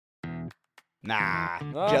Nah,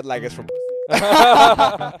 No? jet lag is for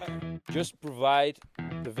Just provide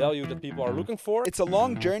the value that people are looking for. It's a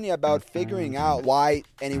long journey about figuring out why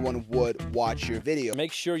anyone would watch your video.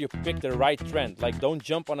 Make sure you pick the right trend. Like, don't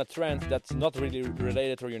jump on a trend that's not really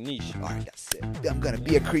related to your niche. Alright, that's it. I'm gonna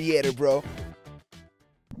be a creator, bro.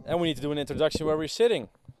 And we need to do an introduction where we're sitting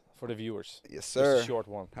for the viewers. Yes, Just sir. a short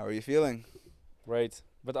one. How are you feeling? Great.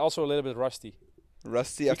 But also a little bit rusty.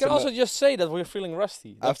 Rusty We after can also just say that we're feeling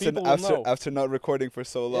rusty. That people will know. after not recording for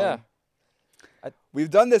so long. Yeah. We've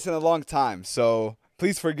done this in a long time, so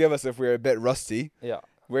please forgive us if we're a bit rusty. Yeah.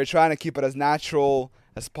 We're trying to keep it as natural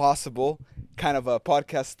as possible, kind of a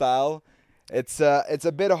podcast style. It's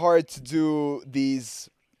a bit hard to do these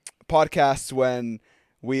podcasts when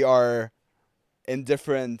we are in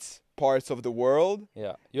different parts of the world.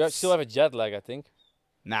 Yeah. You still have a jet lag, I think.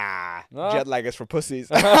 Nah, No? jet lag is for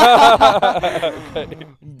pussies. Okay.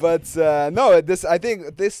 But no, I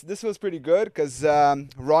think this was pretty good because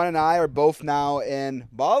Ron and I are both now in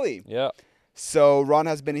Bali. Yeah. So Ron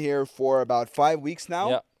has been here for about 5 weeks now.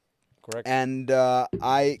 Yeah. Correct. And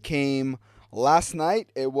I came last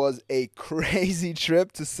night. It was a crazy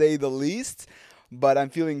trip to say the least, but I'm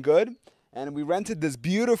feeling good. And we rented this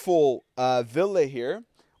beautiful villa here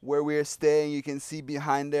where we're staying. You can see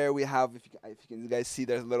behind there we have, if you guys see,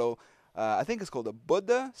 there's a little, I think it's called a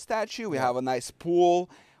Buddha statue. We have a nice pool.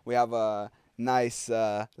 We have a nice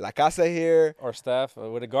La Casa here. Our staff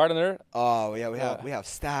with a gardener. Oh yeah, we have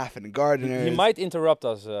staff and gardeners. He might interrupt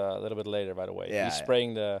us a little bit later, by the way. Yeah, He's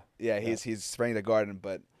spraying the... Yeah, he's spraying the garden,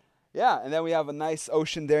 but yeah, and then we have a nice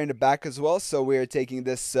ocean there in the back as well. So we're taking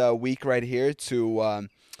this week right here to,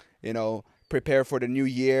 prepare for the new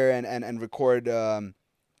year and record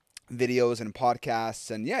videos and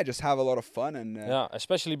podcasts and just have a lot of fun and Yeah,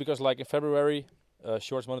 especially because like in February,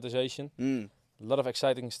 shorts monetization, a lot of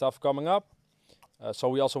exciting stuff coming up. So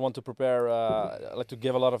we also want to prepare, like to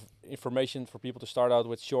give a lot of information for people to start out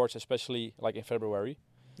with shorts, especially like in February.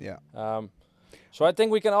 yeah. So I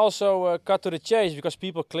think we can also cut to the chase because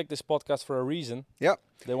people click this podcast for a reason. Yep.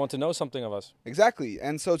 They want to know something of us. Exactly.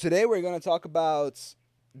 And so today we're going to talk about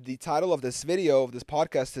the title of this video, of this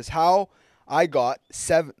podcast, is how I got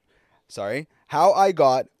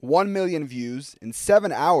 1 million views in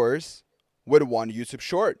 7 hours with one YouTube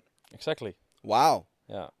short. Exactly. Wow.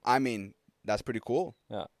 Yeah. I mean, that's pretty cool.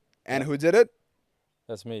 Yeah. And who did it?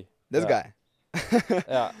 That's me. This guy.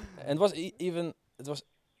 Yeah. And it was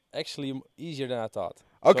actually easier than I thought.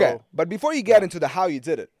 Okay, So, but before you get into the how you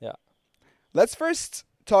did it, yeah. let's first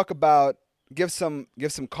talk about give some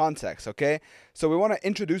context, okay? So we want to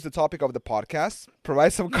introduce the topic of the podcast,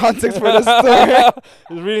 provide some context for the story.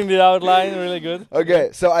 Just reading the outline, really good. Okay,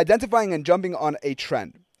 so identifying and jumping on a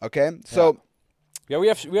trend, okay? So Yeah, we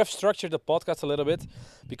have structured the podcast a little bit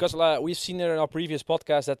because we've seen it in our previous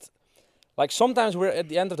podcast that like sometimes we're at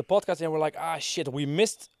the end of the podcast and we're like, shit, we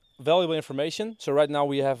missed valuable information. So right now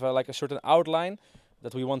we have like a certain outline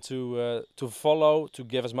that we want to follow to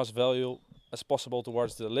give as much value as possible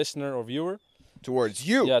towards the listener or viewer. towards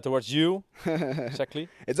you. Yeah, towards you. Exactly.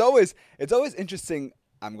 It's always interesting.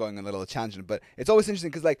 I'm going on a little tangent, but it's always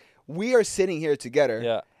interesting because like we are sitting here together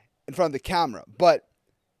Yeah. in front of the camera, but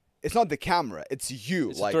it's not the camera, it's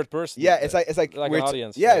you. It's like a third person. Yeah, it's like like we're an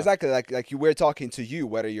audience. yeah, exactly. Like we're talking to you,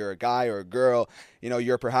 whether you're a guy or a girl.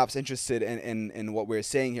 You're perhaps interested in what we're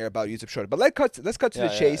saying here about YouTube Short. But let's cut to the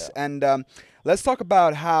chase and let's talk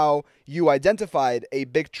about how you identified a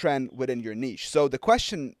big trend within your niche. So the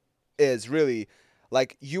question is really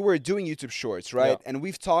like you were doing YouTube Shorts, right? Yeah. And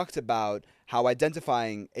we've talked about how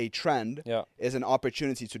identifying a trend is an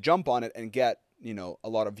opportunity to jump on it and get a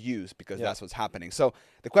lot of views because that's what's happening. So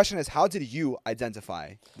the question is, how did you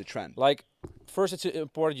identify the trend? Like, first it's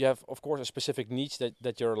important you have, of course, a specific niche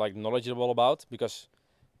that you're like knowledgeable about because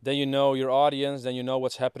then you know your audience, then you know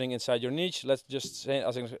what's happening inside your niche. Let's just say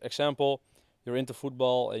as an example, you're into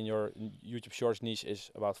football and your YouTube Shorts niche is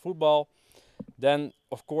about football. Then,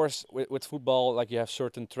 of course, with football, like you have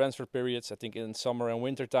certain transfer periods. I think in summer and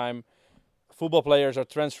winter time, football players are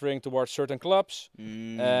transferring towards certain clubs.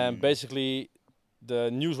 And basically,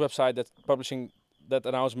 the news website that's publishing that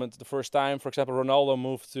announcement the first time, for example, Ronaldo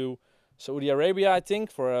moved to Saudi Arabia, I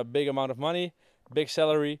think, for a big amount of money, big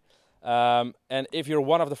salary. And if you're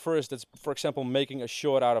one of the first that's, for example, making a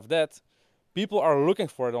short out of that, people are looking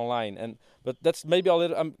for it online. But that's maybe a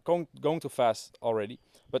little, I'm going too fast already.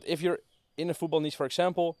 But if you're in a football niche, for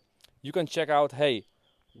example, you can check out, hey,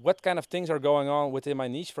 what kind of things are going on within my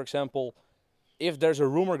niche? For example, if there's a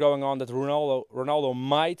rumor going on that Ronaldo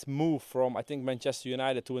might move from, I think, Manchester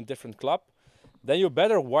United to a different club, then you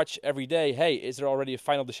better watch every day, hey, is there already a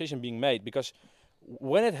final decision being made? Because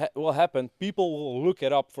when it will happen, people will look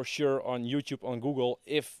it up for sure on YouTube, on Google,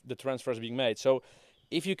 if the transfer is being made. So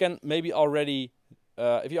if you can maybe already,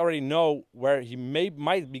 if you already know where he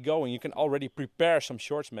might be going, you can already prepare some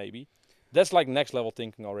shorts maybe. That's like next level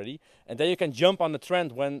thinking already. And then you can jump on the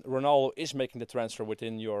trend when Ronaldo is making the transfer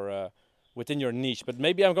within your niche. But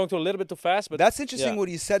maybe I'm going to a little bit too fast. But that's interesting what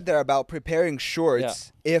you said there about preparing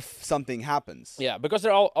shorts if something happens. Yeah, because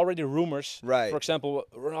there are already rumors. Right. For example,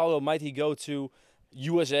 Ronaldo, might he go to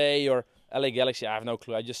USA or LA Galaxy? I have no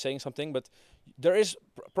clue. I'm just saying something. But there is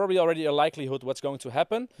probably already a likelihood what's going to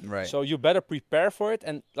happen. Right. So you better prepare for it.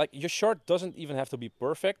 And like your short doesn't even have to be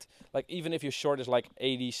perfect. Like even if your short is like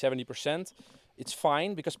 80, 70%, it's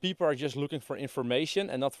fine because people are just looking for information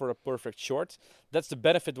and not for a perfect short. That's the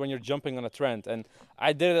benefit when you're jumping on a trend. And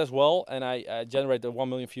I did it as well, and I generated 1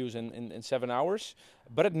 million views in 7 hours.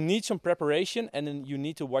 But it needs some preparation, and then you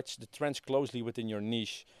need to watch the trends closely within your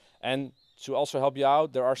niche. And to also help you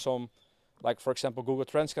out, there are some, like for example, Google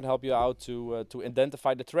Trends can help you out to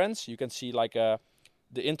identify the trends. You can see like the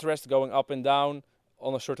interest going up and down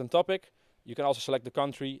on a certain topic. You can also select the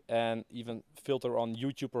country and even filter on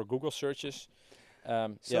YouTube or Google searches.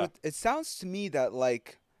 It sounds to me that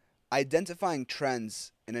like identifying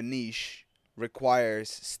trends in a niche requires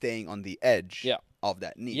staying on the edge of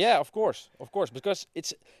that niche. Yeah, of course, because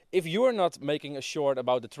if you're not making a short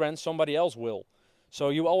about the trend, somebody else will. So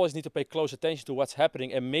you always need to pay close attention to what's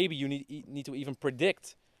happening, and maybe you need to even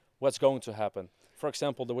predict what's going to happen. For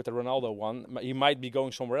example, with the Ronaldo one, he might be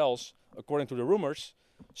going somewhere else, according to the rumors.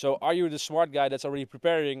 So are you the smart guy that's already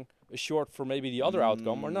preparing a short for maybe the other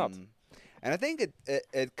outcome or not? And I think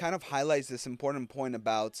it kind of highlights this important point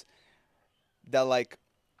about that, like,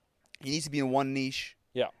 you need to be in one niche.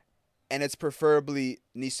 Yeah. And it's preferably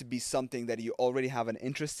needs to be something that you already have an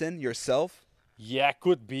interest in yourself. Yeah,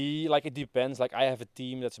 could be. Like, it depends. Like, I have a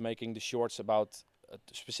team that's making the shorts about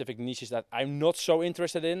specific niches that I'm not so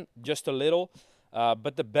interested in, just a little.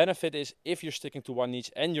 But the benefit is if you're sticking to one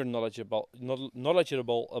niche and you're knowledgeable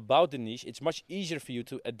about the niche, it's much easier for you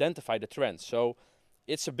to identify the trends. So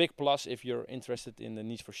it's a big plus if you're interested in the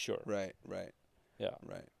niche for sure. Right. Yeah.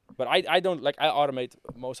 Right. But I don't, like, I automate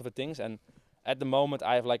most of the things, and at the moment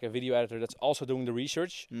I have like a video editor that's also doing the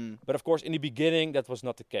research. But of course in the beginning that was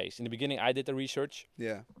not the case. In the beginning I did the research.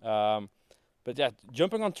 Yeah. But yeah,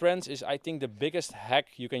 jumping on trends is, I think, the biggest hack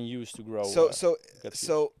you can use to grow.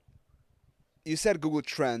 So you said Google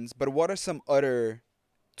Trends, but what are some other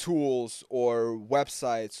tools or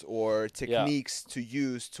websites or techniques to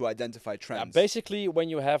use to identify trends? Yeah, basically, when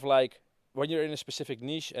you're in a specific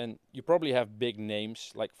niche and you probably have big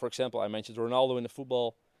names, like for example, I mentioned Ronaldo in the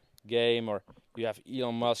football game, or you have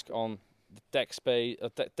Elon Musk on the tech space,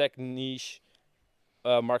 tech niche,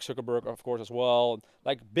 Mark Zuckerberg, of course, as well.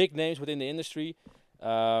 Like big names within the industry,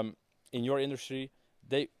 in your industry,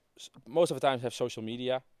 they most of the time have social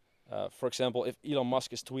media. For example, if Elon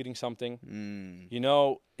Musk is tweeting something,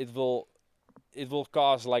 it will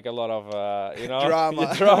cause like a lot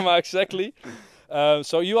of drama. Exactly.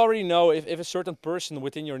 So you already know if a certain person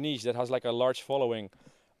within your niche that has like a large following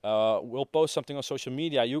will post something on social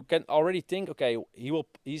media, you can already think, okay,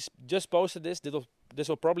 he's just posted this. This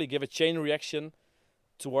will probably give a chain reaction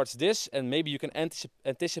towards this, and maybe you can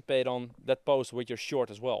anticipate on that post with your short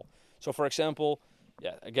as well. So for example,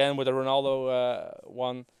 again with the Ronaldo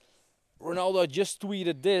one. Ronaldo just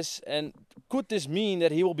tweeted this, and could this mean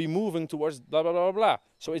that he will be moving towards blah, blah, blah, blah?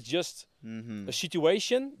 So it's just a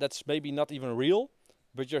situation that's maybe not even real,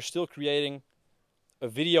 but you're still creating a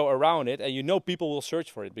video around it, and people will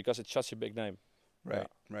search for it because it's such a big name. Right,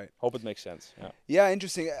 right. Hope it makes sense. Yeah,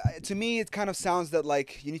 interesting. To me, it kind of sounds that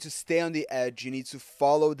like you need to stay on the edge. You need to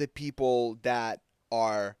follow the people that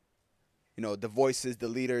are, the voices, the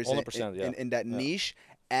leaders in that niche,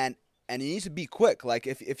 and you need to be quick. Like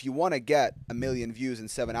if you want to get 1 million views in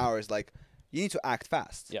 7 hours, like you need to act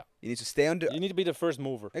fast. Yeah. You need to stay on you need to be the first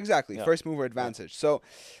mover. Exactly. Yeah. First mover advantage. Yeah. So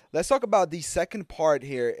let's talk about the second part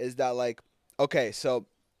here is that like, okay, so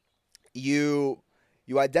you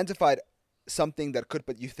identified something that could,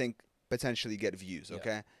 but you think potentially get views. Okay.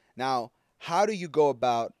 Yeah. Now, how do you go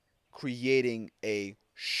about creating a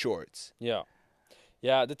short? Yeah.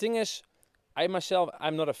 Yeah. The thing is, I myself,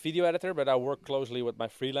 I'm not a video editor, but I work closely with my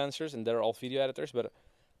freelancers, and they're all video editors. But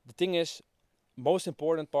the thing is, most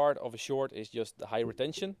important part of a short is just the high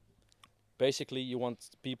retention. Basically, you want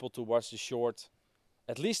people to watch the short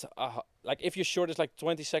at least, like if your short is like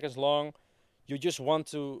 20 seconds long, you just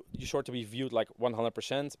want your short to be viewed like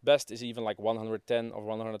 100%. Best is even like 110 or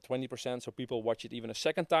 120%, so people watch it even a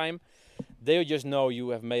second time. They just know you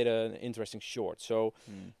have made an interesting short. So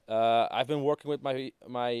I've been working with my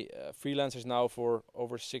freelancers now for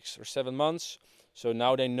over 6 or 7 months. So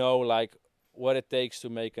now they know like what it takes to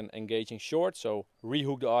make an engaging short. So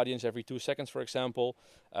rehook the audience every 2 seconds, for example.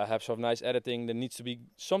 Have some nice editing. There needs to be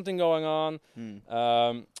something going on.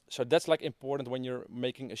 So that's like important when you're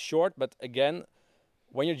making a short. But again,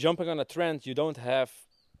 when you're jumping on a trend, you don't have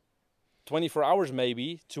 24 hours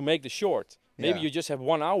maybe to make the short. Maybe Yeah. you just have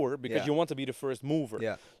 1 hour because Yeah. you want to be the first mover.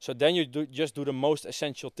 Yeah. So then you just do the most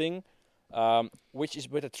essential thing, which is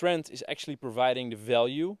with a trend is actually providing the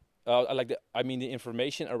value, the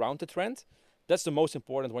information around the trend. That's the most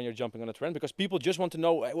important when you're jumping on a trend, because people just want to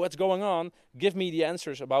know, "Hey, what's going on. Give me the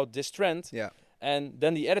answers about this trend." Yeah. And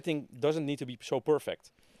then the editing doesn't need to be so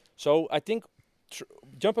perfect. So I think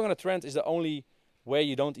jumping on a trend is the only way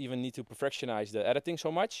you don't even need to perfectionize the editing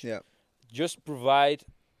so much. Yeah. Just provide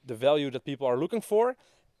the value that people are looking for.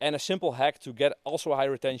 And a simple hack to get also a high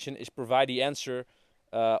retention is provide the answer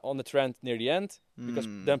on the trend near the end, because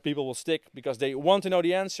then people will stick because they want to know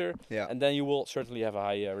the answer. Yeah. And then you will certainly have a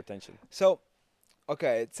high retention. So,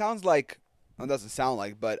 okay, it sounds like, well, it doesn't sound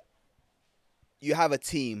like, but you have a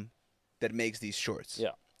team that makes these shorts.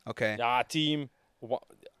 Yeah. Okay. Yeah, team.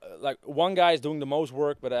 Like one guy is doing the most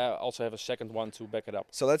work, but I also have a second one to back it up.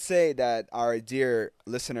 So let's say that our dear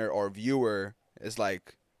listener or viewer is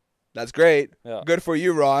like, that's great. Yeah. Good for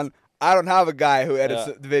you, Ron. I don't have a guy who edits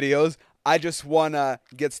Yeah. the videos. I just want to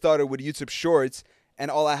get started with YouTube Shorts,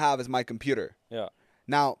 and all I have is my computer. Yeah.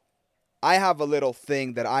 Now, I have a little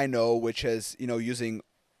thing that I know, which is, using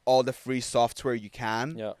all the free software you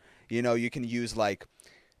can. Yeah. You can use like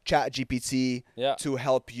ChatGPT Yeah. to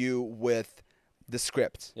help you with the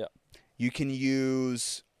script. Yeah. You can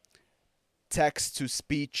use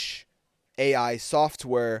text-to-speech AI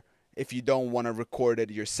software if you don't want to record it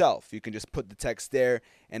yourself. You can just put the text there,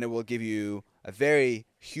 and it will give you a very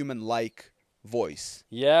human-like voice.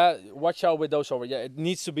 Yeah, watch out with those over. Yeah, it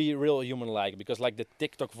needs to be real human-like, because like the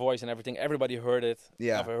TikTok voice and everything, everybody heard it.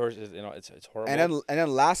 Yeah. I've heard it. It's horrible. And then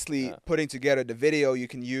lastly, Yeah. putting together the video, you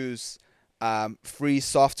can use free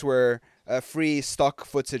software, free stock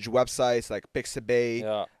footage websites like Pixabay.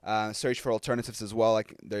 Yeah. Search for alternatives as well.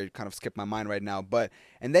 Like they kind of skip my mind right now,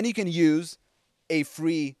 and then you can use a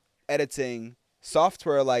free editing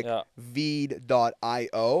software like Yeah.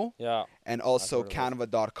 Veed.io Yeah. and also I've heard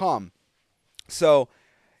of Canva.com. So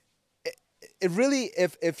it really,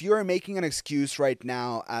 if you're making an excuse right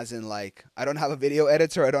now, as in like, I don't have a video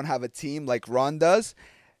editor, I don't have a team like Ron does,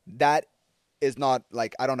 that is not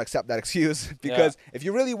like, I don't accept that excuse, because if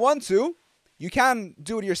you really want to, you can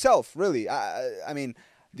do it yourself, really. I mean,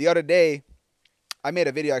 the other day, I made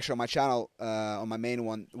a video actually on my channel, on my main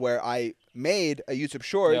one, where I made a YouTube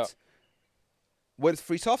short with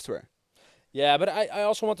free software. Yeah, but I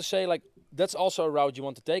also want to say, like, that's also a route you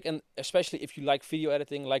want to take, and especially if you like video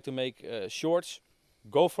editing, like to make shorts,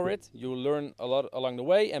 go for it. You'll learn a lot along the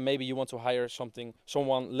way, and maybe you want to hire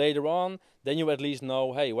someone later on. Then you at least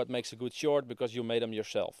know, hey, what makes a good short, because you made them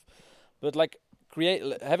yourself. But like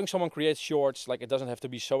having someone create shorts, like, it doesn't have to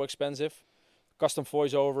be so expensive. Custom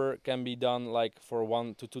voiceover can be done like for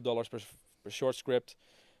 $1 to $2 per short script.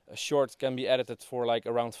 A short can be edited for like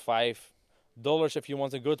around $5 if you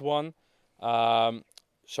want a good one.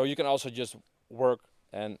 So you can also just work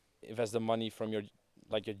and invest the money from your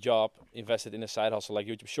job, invest it in a side hustle like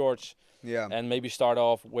YouTube Shorts, and maybe start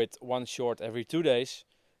off with one short every 2 days.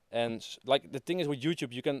 And like the thing is with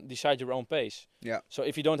YouTube, you can decide your own pace. Yeah. So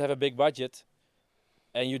if you don't have a big budget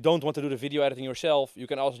and you don't want to do the video editing yourself, you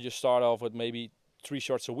can also just start off with maybe 3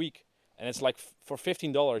 shorts a week. And it's like for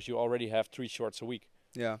 $15, you already have 3 shorts a week.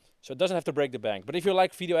 Yeah. So it doesn't have to break the bank. But if you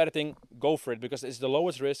like video editing, go for it, because it's the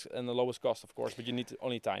lowest risk and the lowest cost, of course, but you need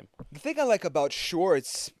only time. The thing I like about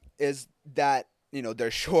shorts is that,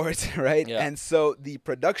 they're short, right? Yeah. And so the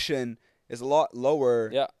production is a lot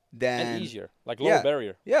lower than... And easier, like lower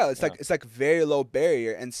barrier. Yeah, it's like very low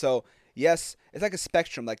barrier. And so, yes, it's like a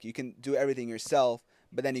spectrum. Like you can do everything yourself,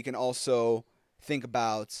 but then you can also think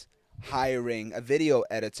about hiring a video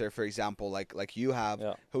editor, for example, like you have,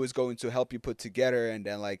 who is going to help you put together, and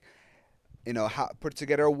then put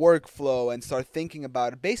together a workflow and start thinking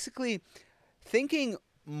about it. Basically, thinking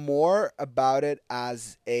more about it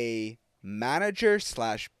as a manager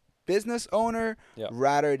 / business owner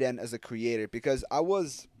rather than as a creator. Because I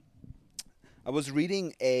was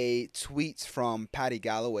reading a tweet from Patty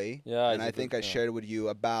Galloway, and I think I shared it with you,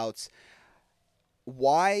 about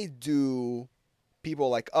why do people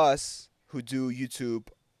like us who do YouTube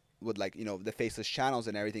with the faceless channels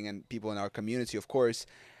and everything, and people in our community, of course,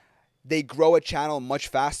 they grow a channel much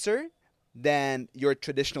faster than your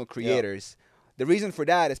traditional creators. The reason for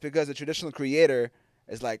that is because the traditional creator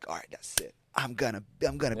is like, all right, that's it. I'm gonna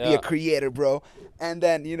be a creator, bro. And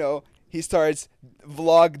then, he starts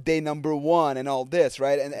vlog day number 1 and all this,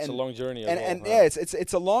 right? And It's a long journey. and yeah,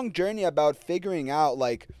 it's a long journey about figuring out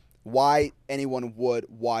like why anyone would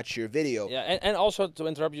watch your video. Yeah, and also to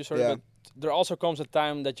interrupt you, sorry, Yeah. but there also comes a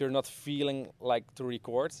time that you're not feeling like to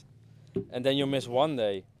record, and then you miss one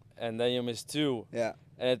day, and then you miss 2, Yeah.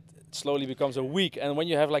 and it slowly becomes a week. And when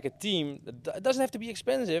you have like a team, it doesn't have to be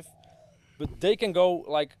expensive, but they can go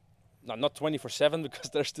like, no, not 24/7 because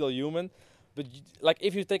they're still human, but like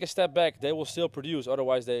if you take a step back, they will still produce.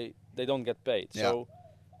 Otherwise, they don't get paid. Yeah. So,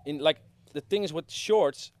 in like the thing is with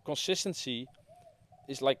shorts, consistency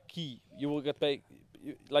is like key. You will get paid.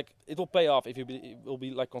 Like it will pay off if you it will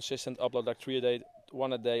be like consistent, upload like 3 a day,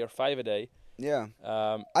 1 a day, or 5 a day. Yeah.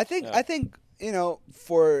 I I think you know,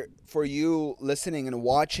 for you listening and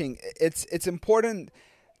watching, it's important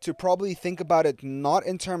to probably think about it not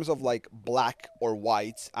in terms of like black or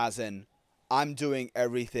white, as in I'm doing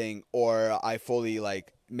everything or I fully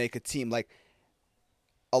like make a team. Like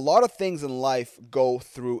a lot of things in life go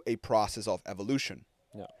through a process of evolution.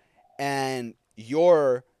 Yeah. And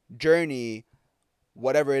your journey,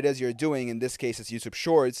 whatever it is you're doing, in this case it's YouTube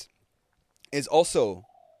Shorts, is also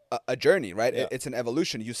a journey, right? Yeah. It's an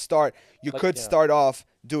evolution. You Like, could yeah. start off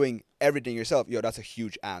doing everything yourself. Yo, that's a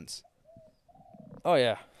huge ant. Oh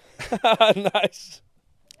yeah. Nice.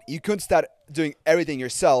 You could start doing everything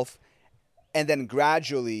yourself, and then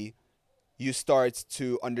gradually you start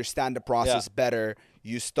to understand the process better.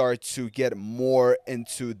 You start to get more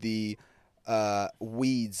into the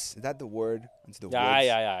weeds. Is that the word? Into the weeds.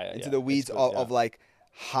 Yeah. Into yeah. the It's weeds good, of like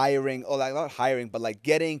hiring, or like not hiring, but like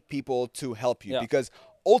getting people to help you. Yeah. Because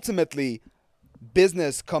ultimately,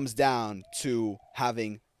 business comes down to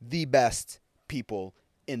having the best people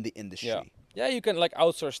in the industry. Yeah. Yeah, you can like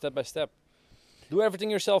outsource step by step. Do everything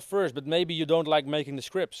yourself first, but maybe you don't like making the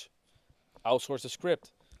scripts. Outsource the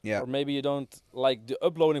script. Yeah. Or maybe you don't like the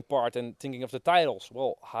uploading part and thinking of the titles.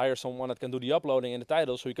 Well, hire someone that can do the uploading and the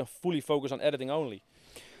titles so you can fully focus on editing only.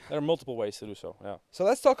 There are multiple ways to do so, yeah. So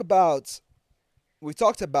let's talk about. We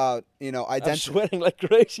talked about, you know, I'm identity. sweating like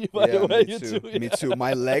crazy, by the way. Me You too. too. Me yeah. too.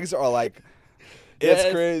 My legs are like. Yeah,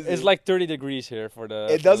 It's crazy. It's like 30 degrees here for the...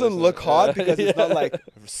 It for doesn't listeners. look hot Yeah. because it's not Yeah. like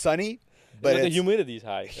sunny, but the it's, humidity is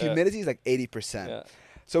high. humidity is like 80%. Yeah.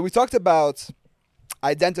 So we talked about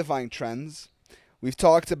identifying trends. We've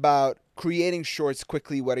talked about creating shorts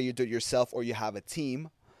quickly, whether you do it yourself or you have a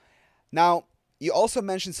team. Now, you also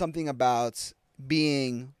mentioned something about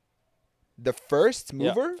being the first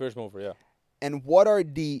mover. Yeah, first mover, yeah. And what are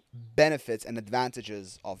the benefits and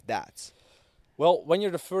advantages of that? Well, when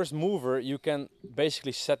you're the first mover, you can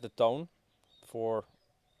basically set the tone for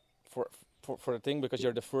the thing because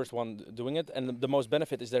you're the first one doing it. And the most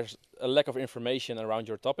benefit is there's a lack of information around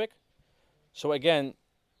your topic. So again,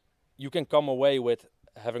 you can come away with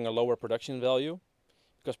having a lower production value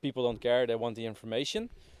because people don't care, they want the information.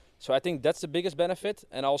 So I think that's the biggest benefit.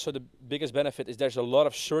 And also the biggest benefit is there's a lot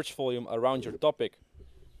of search volume around your topic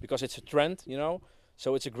because it's a trend, you know.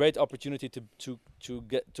 So it's a great opportunity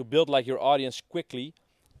to build like your audience quickly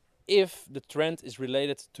if the trend is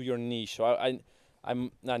related to your niche. So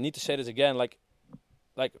I need to say this again, like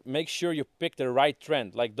make sure you pick the right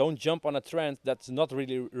trend. Like don't jump on a trend that's not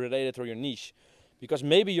really related to your niche, because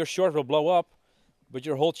maybe your short will blow up, but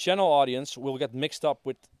your whole channel audience will get mixed up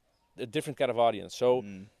with a different kind of audience. So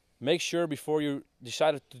make sure before you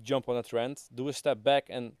decide to jump on a trend, do a step back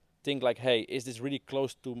and think like, hey, is this really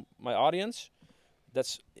close to my audience?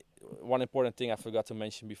 That's one important thing I forgot to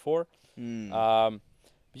mention before.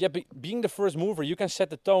 Yeah, being the first mover, you can set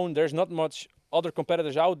the tone. There's not much other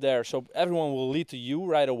competitors out there, so everyone will lead to you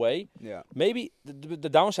right away. Yeah. Maybe the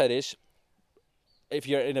downside is, if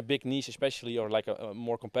you're in a big niche especially, or like a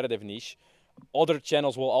more competitive niche, other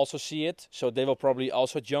channels will also see it, so they will probably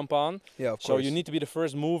also jump on. Yeah, of course. So you need to be the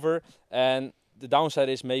first mover, and the downside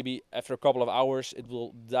is maybe after a couple of hours it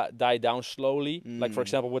will die down slowly. Like for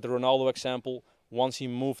example with the Ronaldo example, once he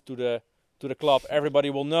moved to the club, everybody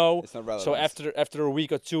will know. It's not relevant. So after a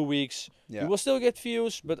week or 2 weeks, Yeah. you will still get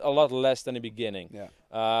views, but a lot less than the beginning. Yeah.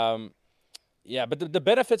 Yeah, but the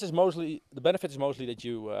benefits is mostly that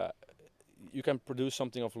you can produce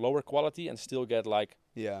something of lower quality and still get like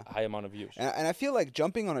Yeah. a high amount of views. And I feel like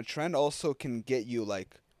jumping on a trend also can get you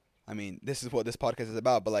like, I mean, this is what this podcast is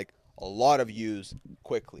about, but like a lot of views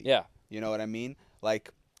quickly. Yeah. You know what I mean? Like,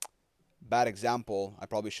 bad example. I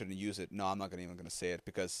probably shouldn't use it. No, I'm not even gonna say it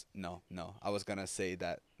because no. I was gonna say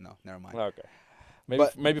that. No, never mind. Okay.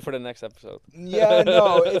 But- Maybe for the next episode. Yeah,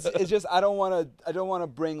 no. It's just I don't wanna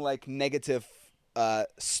bring like negative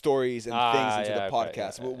stories and things into the okay,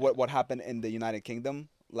 podcast. yeah, What happened in the United Kingdom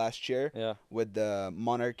last year Yeah. with the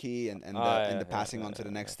monarchy and yeah, the passing yeah, on to the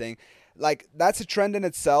yeah, next thing. Like that's a trend in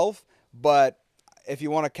itself, But if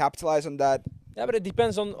you want to capitalize on that, Yeah, but it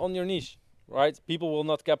depends on your niche, right? People will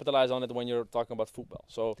not capitalize on it when you're talking about football.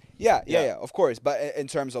 So yeah, of course. But in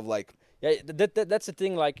terms of like, yeah, that's the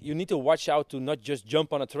thing. Like you need to watch out to not just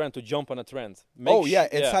jump on a trend to jump on a trend.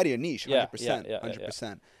 inside your niche, 100%, yeah.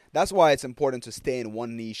 100%. That's why it's important to stay in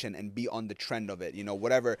one niche and be on the trend of it.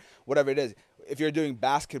 Whatever it is. If you're doing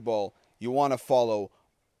basketball, you want to follow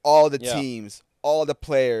all the teams, all the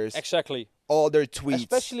players, Exactly. all their tweets.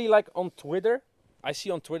 Especially like on Twitter, I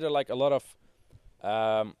see on Twitter like a lot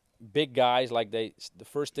of big guys. Like the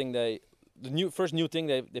first new thing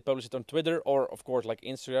they publish it on Twitter, or of course like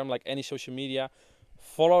Instagram, like any social media.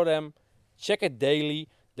 Follow them, check it daily.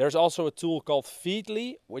 There's also a tool called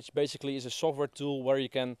Feedly, which basically is a software tool where you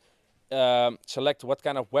can select what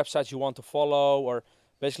kind of websites you want to follow, or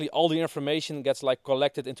basically all the information gets like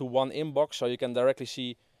collected into one inbox, so you can directly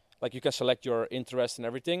see, like you can select your interest and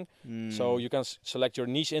everything. So you can select your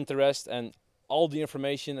niche interest, and all the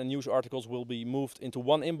information and news articles will be moved into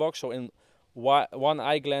one inbox. So in one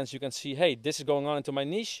eye glance, you can see, hey, this is going on into my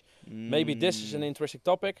niche. Maybe this is an interesting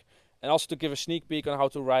topic. And also to give a sneak peek on how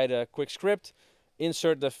to write a quick script,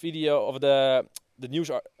 insert the video of the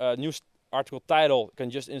news article title. You can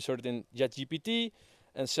just insert it in ChatGPT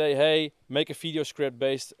and say, hey, make a video script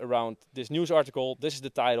based around this news article. This is the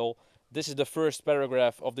title. This is the first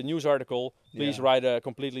paragraph of the news article. Please write a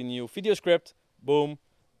completely new video script. Boom,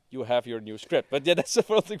 you have your new script. But yeah, that's the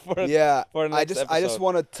first thing for for next episode. I just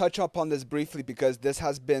want to touch upon this briefly because this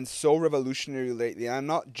has been so revolutionary lately. I'm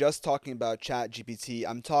not just talking about ChatGPT.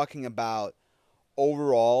 I'm talking about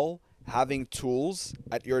overall having tools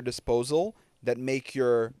at your disposal that make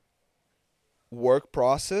your work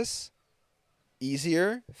process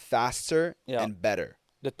easier, faster, and better.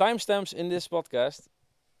 The timestamps in this podcast,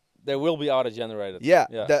 they will be auto-generated. Yeah.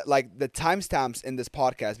 The timestamps in this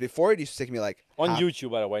podcast, before it used to take me like on YouTube,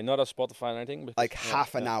 by the way, not on Spotify or anything. Because, like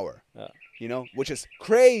half an hour. Yeah. Which is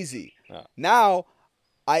crazy. Yeah. Now,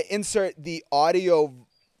 I insert the audio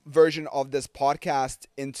version of this podcast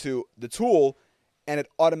into the tool, and it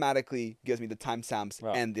automatically gives me the timestamps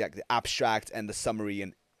and the abstract and the summary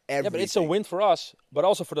and everything. Yeah, but it's a win for us, but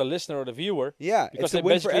also for the listener or the viewer. Yeah, because it's a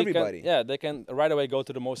win for everybody. They can right away go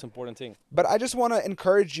to the most important thing. But I just want to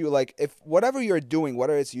encourage you, like, if whatever you're doing,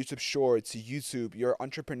 whether it's YouTube Shorts, YouTube, your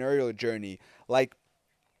entrepreneurial journey, like,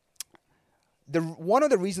 one of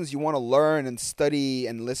the reasons you want to learn and study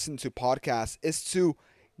and listen to podcasts is to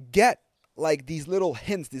get, like, these little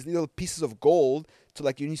hints, these little pieces of gold to,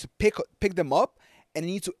 like, you need to pick them up and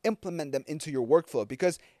you need to implement them into your workflow,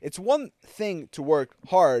 because it's one thing to work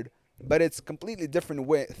hard, but it's a completely different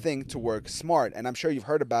thing to work smart. And I'm sure you've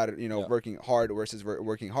heard about it, working hard versus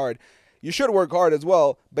working hard. You should work hard as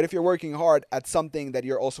well, but if you're working hard at something that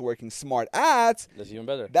you're also working smart at, that's even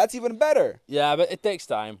better. That's even better. Yeah, but it takes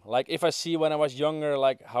time. Like if I see when I was younger,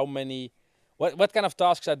 like what kind of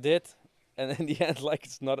tasks I did, and in the end, like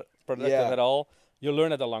it's not productive at all, you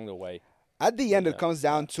learn it along the way. At the end, it comes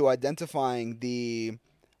down to identifying the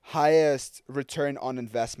highest return on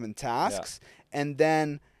investment tasks, and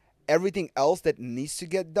then everything else that needs to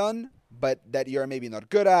get done, but that you're maybe not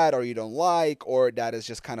good at, or you don't like, or that is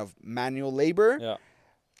just kind of manual labor,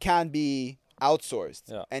 can be outsourced.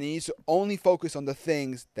 Yeah. And you need to only focus on the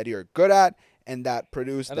things that you're good at and that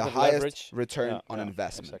produce the highest return on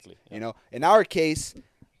investment. Exactly. In our case,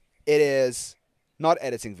 it is not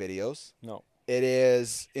editing videos. No. It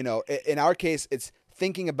is, in our case, it's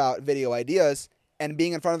thinking about video ideas and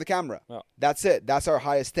being in front of the camera. Yeah. That's it. That's our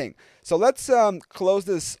highest thing. So let's close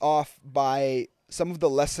this off by some of the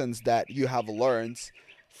lessons that you have learned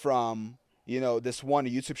from, this one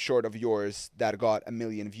YouTube short of yours that got 1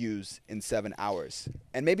 million views in 7 hours.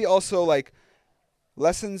 And maybe also like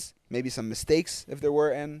lessons, maybe some mistakes if there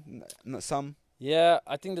were some. Yeah,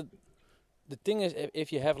 I think that the thing is,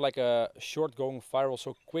 if you have like a short going viral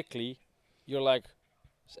so quickly, you're like,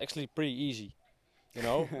 it's actually pretty easy,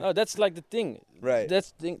 No, that's like the thing. Right.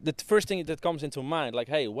 That's the first thing that comes into mind. Like,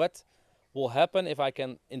 hey, what will happen if I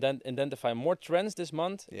can identify more trends this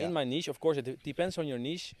month in my niche? Of course, it depends on your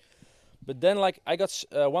niche. But then, like, I got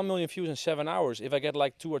 1 million views in 7 hours. If I get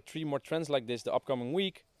like 2 or 3 more trends like this the upcoming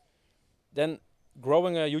week, then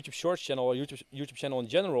growing a YouTube Shorts channel or YouTube channel in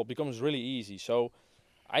general becomes really easy. So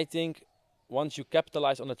I think once you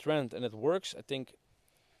capitalize on the trend and it works, I think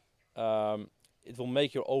it will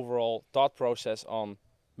make your overall thought process on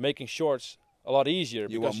making shorts a lot easier.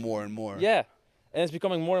 You want more and more. Yeah, and it's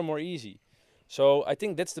becoming more and more easy. So I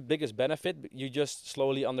think that's the biggest benefit. You just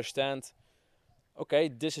slowly understand, okay,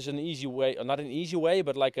 this is an easy way, or not an easy way,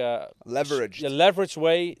 but like a leveraged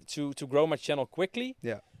way to grow my channel quickly.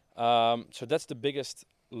 Yeah. So that's the biggest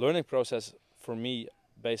learning process for me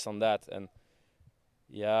based on that. And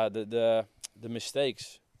yeah, the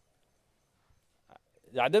mistakes.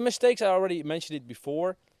 Yeah, the mistakes I already mentioned it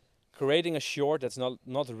before. Creating a short that's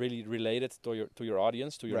not really related to your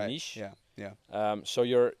audience, to your Right. niche. Yeah. Yeah. So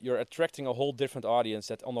you're attracting a whole different audience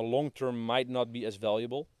that on the long term might not be as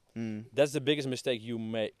valuable. Mm. That's the biggest mistake you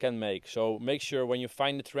can make. So make sure when you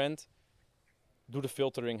find the trend, do the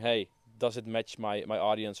filtering. Hey, does it match my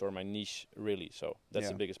audience or my niche really? So that's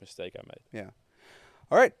the biggest mistake I made. Yeah.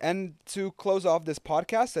 All right, and to close off this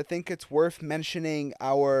podcast, I think it's worth mentioning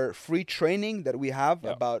our free training that we have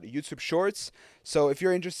about YouTube Shorts. So if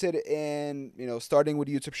you're interested in, starting with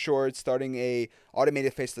YouTube Shorts, starting a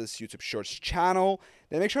automated faceless YouTube Shorts channel,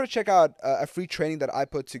 then make sure to check out a free training that we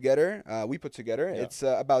put together. Yeah. It's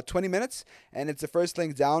about 20 minutes, and it's the first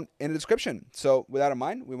link down in the description. So with that in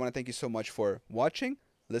mind, we want to thank you so much for watching,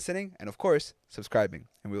 listening, and of course, subscribing.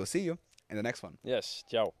 And we will see you in the next one. Yes.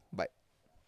 Ciao. Bye.